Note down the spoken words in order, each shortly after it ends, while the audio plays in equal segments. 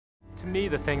To me,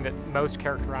 the thing that most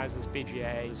characterizes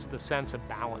BGA is the sense of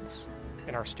balance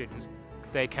in our students.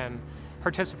 They can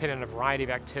participate in a variety of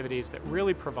activities that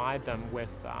really provide them with,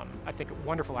 I think,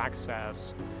 wonderful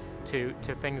access to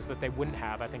things that they wouldn't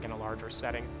have, I think, in a larger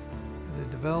setting. The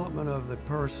development of the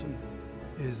person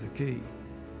is the key.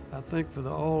 I think for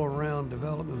the all-around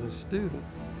development of the student,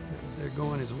 they're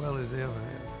going as well as they ever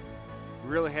have.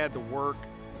 We really had to work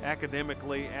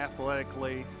academically,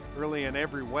 athletically, really in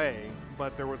every way,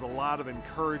 but there was a lot of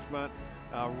encouragement,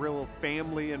 a real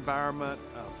family environment,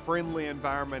 a friendly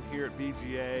environment here at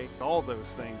BGA. All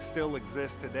those things still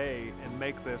exist today and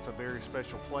make this a very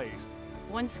special place.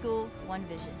 One school, one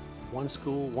vision. One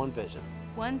school, one vision.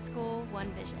 One school, one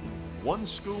vision. One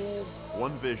school,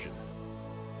 one vision.